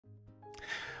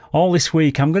All this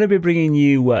week I'm going to be bringing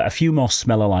you a few more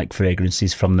smell-alike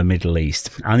fragrances from the Middle East,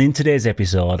 and in today's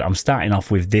episode I'm starting off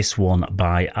with this one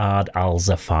by Ard Al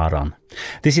Zaarfaran.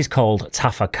 This is called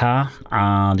Tafakhar,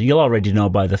 and you'll already know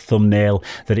by the thumbnail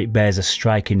that it bears a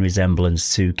striking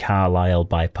resemblance to Carlisle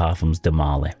by Parfums de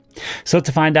Marly. So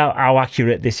to find out how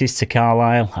accurate this is to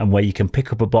Carlisle and where you can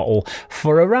pick up a bottle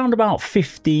for around about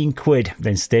 15 quid,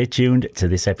 then stay tuned to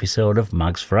this episode of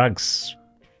Mags Frags.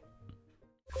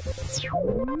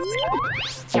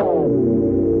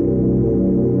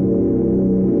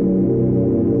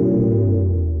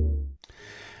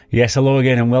 Yes, hello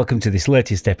again and welcome to this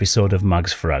latest episode of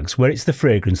Mags Frags, where it's the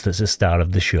fragrance that's the star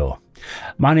of the show.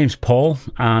 My name's Paul,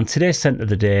 and today's scent of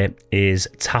the day is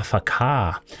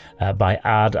Tafakhar by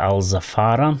Ard Al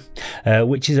Zaarfaran,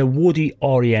 which is a woody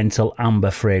oriental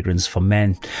amber fragrance for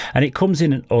men, and it comes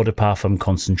in an eau de parfum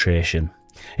concentration.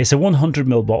 It's a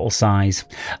 100ml bottle size,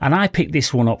 and I picked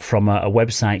this one up from a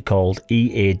website called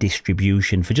EA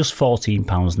Distribution for just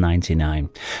 £14.99.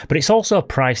 But it's also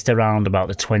priced around about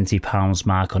the £20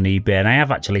 mark on eBay, and I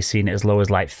have actually seen it as low as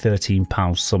like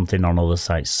 £13 something on other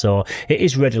sites. So it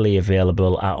is readily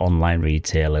available at online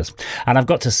retailers. And I've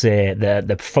got to say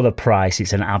that for the price,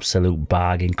 it's an absolute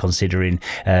bargain, considering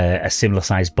a similar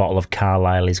sized bottle of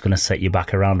Carlisle is going to set you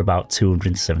back around about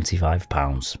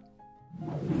 £275.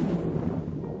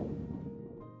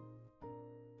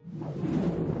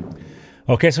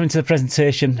 Okay, so into the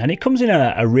presentation, and it comes in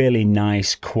a really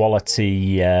nice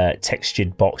quality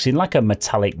textured box in like a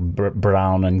metallic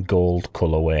brown and gold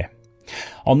colourway.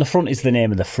 On the front is the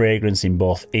name of the fragrance in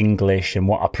both English and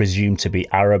what I presume to be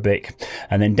Arabic,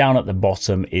 and then down at the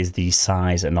bottom is the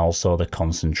size and also the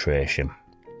concentration.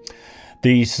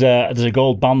 There's a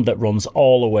gold band that runs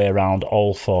all the way around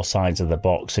all four sides of the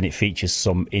box, and it features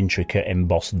some intricate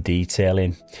embossed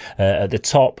detailing. At the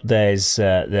top there's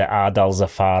the Ard Al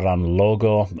Zaarfaran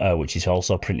logo, which is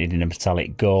also printed in a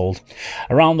metallic gold.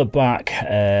 Around the back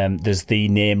there's the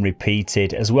name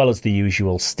repeated, as well as the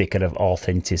usual sticker of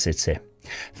authenticity.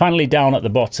 Finally, down at the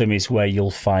bottom is where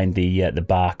you'll find the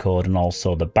barcode and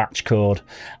also the batch code,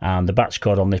 and the batch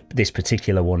code on this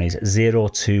particular one is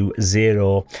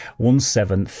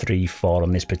 0201734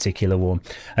 on this particular one,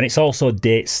 and it's also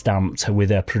date stamped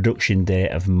with a production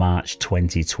date of March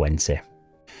 2020.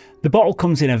 The bottle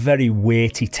comes in a very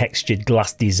weighty textured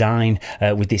glass design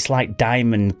with this like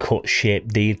diamond cut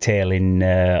shaped detailing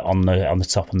on the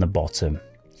top and the bottom.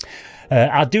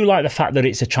 I do like the fact that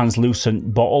it's a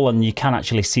translucent bottle and you can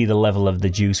actually see the level of the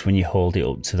juice when you hold it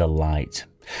up to the light.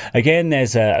 Again,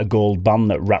 there's a gold band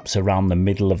that wraps around the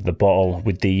middle of the bottle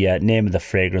with the name of the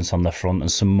fragrance on the front and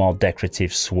some more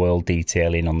decorative swirl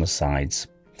detailing on the sides.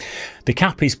 The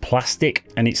cap is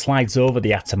plastic and it slides over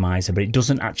the atomizer, but it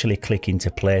doesn't actually click into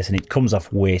place, and it comes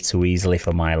off way too easily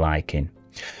for my liking.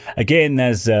 Again,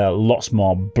 there's lots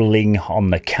more bling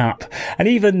on the cap, and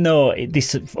even though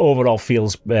this overall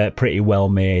feels pretty well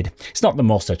made, it's not the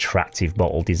most attractive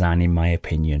bottle design in my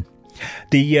opinion.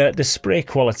 The spray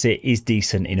quality is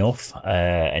decent enough,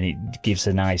 and it gives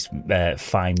a nice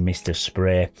fine mist of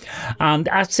spray, and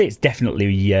I'd say it's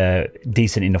definitely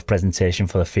decent enough presentation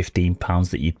for the £15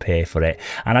 that you'd pay for it,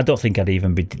 and I don't think I'd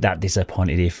even be that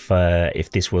disappointed if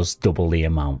this was double the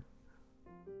amount.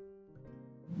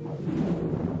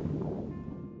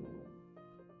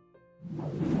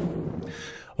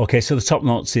 Okay, so the top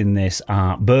notes in this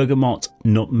are bergamot,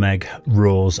 nutmeg,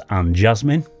 rose and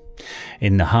jasmine.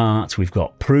 In the heart we've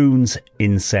got prunes,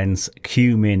 incense,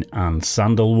 cumin and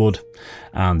sandalwood,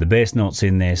 and the base notes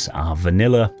in this are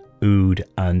vanilla, oud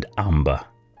and amber.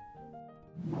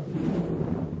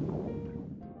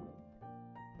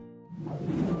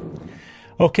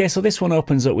 Okay, so this one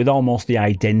opens up with almost the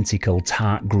identical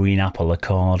tart green apple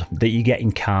accord that you get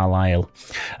in Carlisle,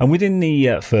 and within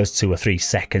the first 2 or 3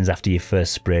 seconds after you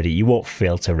first sprayed it, you won't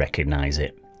fail to recognise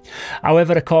it.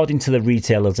 However, according to the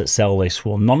retailers that sell this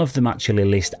one, none of them actually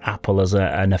list apple as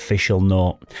an official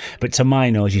note, but to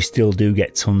my nose you still do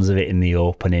get tons of it in the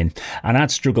opening, and I'd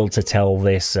struggle to tell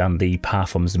this and the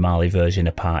Parfums de Marly version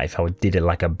apart if I did it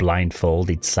like a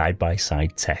blindfolded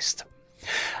side-by-side test.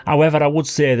 However, I would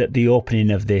say that the opening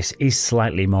of this is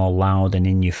slightly more loud and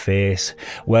in your face,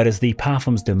 whereas the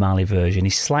Parfums de Marly version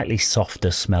is slightly softer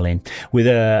smelling, with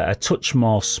a touch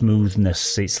more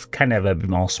smoothness. It's kind of a bit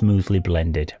more smoothly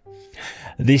blended.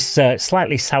 This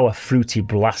slightly sour fruity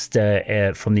blast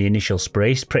from the initial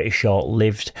spray is pretty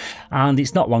short-lived, and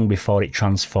it's not long before it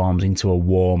transforms into a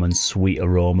warm and sweet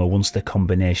aroma once the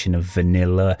combination of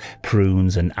vanilla,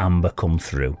 prunes and amber come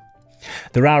through.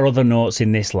 There are other notes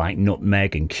in this like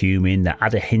nutmeg and cumin that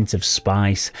add a hint of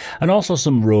spice, and also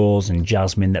some rose and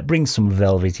jasmine that bring some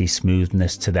velvety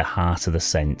smoothness to the heart of the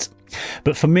scent.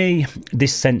 But for me,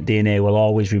 this scent DNA will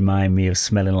always remind me of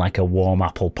smelling like a warm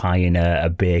apple pie in a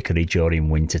bakery during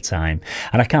winter time,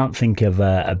 and I can't think of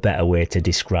a better way to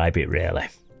describe it really.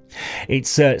 It's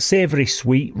savoury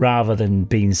sweet rather than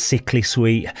being sickly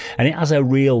sweet, and it has a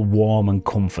real warm and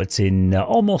comforting,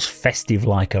 almost festive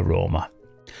like aroma.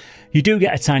 You do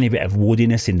get a tiny bit of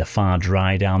woodiness in the far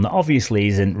dry down that obviously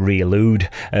isn't real oud,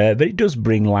 but it does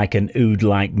bring like an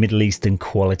oud-like Middle Eastern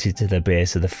quality to the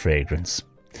base of the fragrance.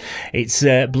 It's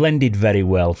blended very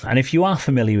well, and if you are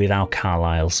familiar with how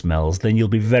Carlisle smells, then you'll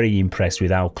be very impressed with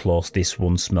how close this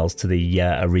one smells to the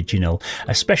original,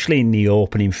 especially in the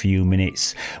opening few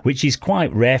minutes, which is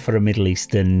quite rare for a Middle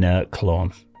Eastern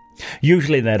clone.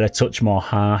 Usually they're a touch more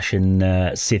harsh and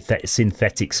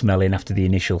synthetic smelling after the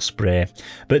initial spray,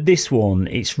 but this one,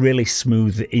 it's really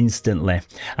smooth instantly,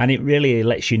 and it really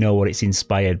lets you know what it's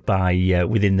inspired by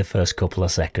within the first couple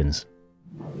of seconds.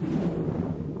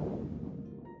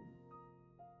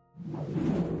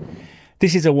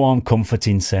 This is a warm,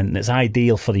 comforting scent that's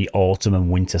ideal for the autumn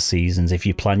and winter seasons if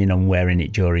you're planning on wearing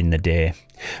it during the day,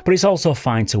 but it's also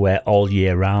fine to wear all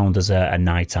year round as a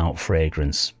night out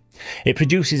fragrance. It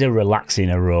produces a relaxing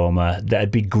aroma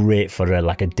that'd be great for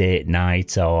like a date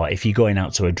night or if you're going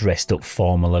out to a dressed up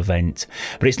formal event,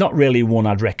 but it's not really one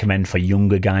I'd recommend for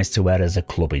younger guys to wear as a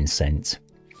clubbing scent.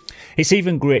 It's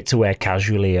even great to wear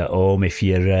casually at home if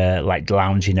you're like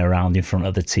lounging around in front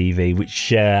of the TV,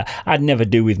 which I'd never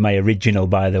do with my original,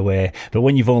 by the way, but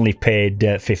when you've only paid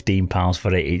 £15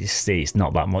 for it, it's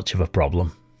not that much of a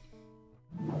problem.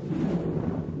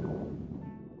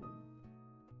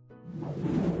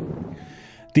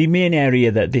 The main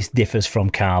area that this differs from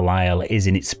Carlisle is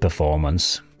in its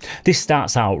performance. This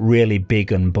starts out really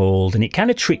big and bold, and it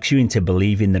kind of tricks you into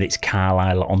believing that it's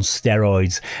Carlisle on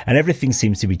steroids, and everything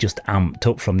seems to be just amped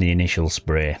up from the initial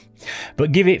spray.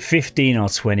 But give it 15 or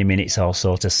 20 minutes or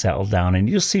so to settle down, and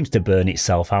it just seems to burn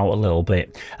itself out a little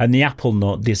bit, and the apple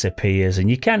note disappears, and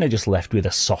you're kind of just left with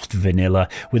a soft vanilla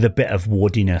with a bit of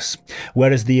woodiness,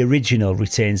 whereas the original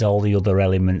retains all the other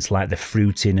elements like the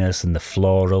fruitiness and the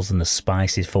florals and the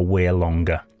spices for way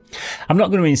longer. I'm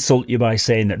not going to insult you by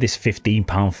saying that this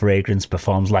 £15 fragrance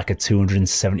performs like a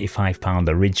 £275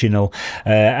 original,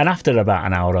 and after about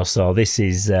an hour or so this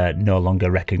is no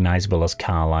longer recognisable as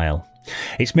Carlisle.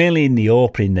 It's mainly in the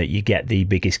opening that you get the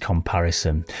biggest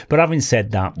comparison, but having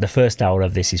said that, the first hour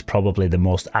of this is probably the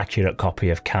most accurate copy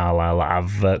of Carlisle that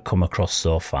I've come across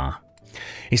so far.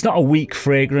 It's not a weak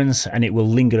fragrance and it will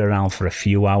linger around for a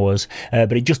few hours,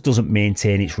 but it just doesn't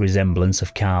maintain its resemblance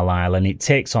of Carlisle, and it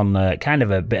takes on kind of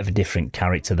a bit of a different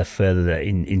character the further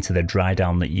into the dry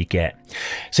down that you get.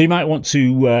 So you might want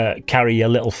to carry a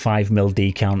little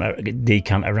 5ml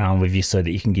decant around with you so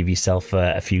that you can give yourself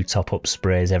a few top-up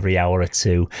sprays every hour or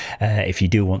two if you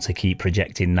do want to keep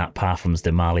projecting that Parfums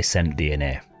de Marly scent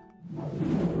DNA.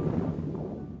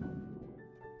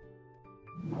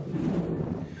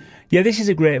 Yeah, this is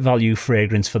a great value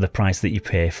fragrance for the price that you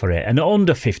pay for it, and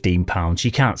under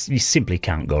 £15 you simply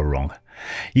can't go wrong.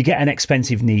 You get an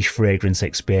expensive niche fragrance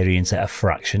experience at a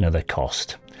fraction of the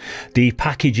cost. The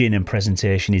packaging and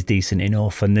presentation is decent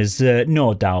enough, and there's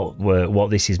no doubt what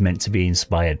this is meant to be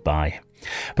inspired by.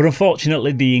 But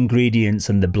unfortunately the ingredients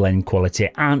and the blend quality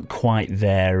aren't quite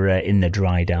there in the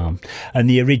dry down, and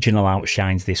the original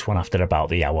outshines this one after about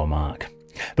the hour mark.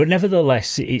 But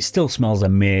nevertheless, it still smells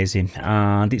amazing,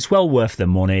 and it's well worth the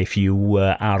money if you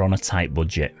are on a tight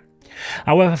budget.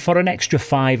 However, for an extra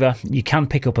 £5, you can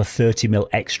pick up a 30ml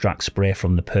extract spray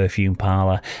from the perfume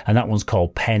parlour, and that one's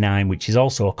called PENHALIGONS, which is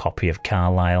also a copy of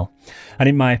Carlisle. And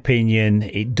in my opinion,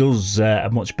 it does a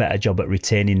much better job at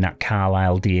retaining that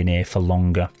Carlisle DNA for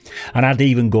longer. And I'd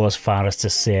even go as far as to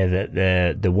say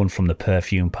that the one from the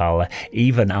perfume parlour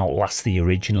even outlasts the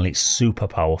original. It's super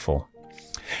powerful.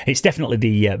 It's definitely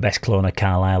the best clone of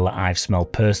Carlisle that I've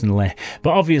smelled personally,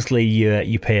 but obviously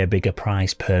you pay a bigger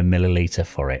price per milliliter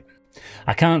for it.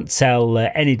 I can't tell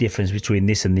any difference between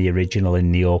this and the original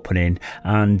in the opening,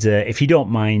 and if you don't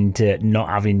mind not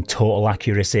having total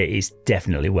accuracy, it's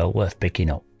definitely well worth picking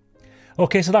up.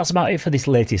 Okay, so that's about it for this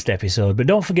latest episode, but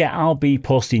don't forget I'll be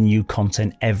posting new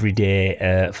content every day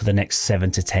for the next 7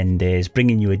 to 10 days,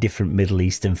 bringing you a different Middle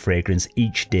Eastern fragrance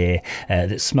each day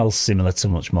that smells similar to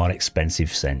much more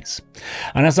expensive scents.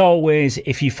 And as always,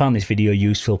 if you found this video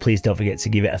useful, please don't forget to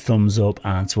give it a thumbs up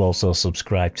and to also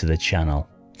subscribe to the channel.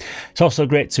 It's also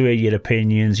great to hear your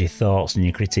opinions, your thoughts and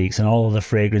your critiques on all of the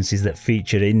fragrances that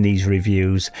feature in these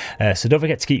reviews, so don't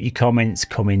forget to keep your comments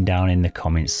coming down in the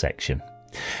comments section.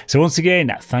 So once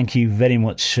again, thank you very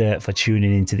much for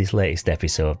tuning into this latest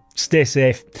episode. Stay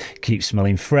safe, keep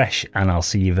smelling fresh, and I'll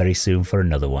see you very soon for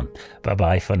another one. Bye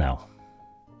bye for now.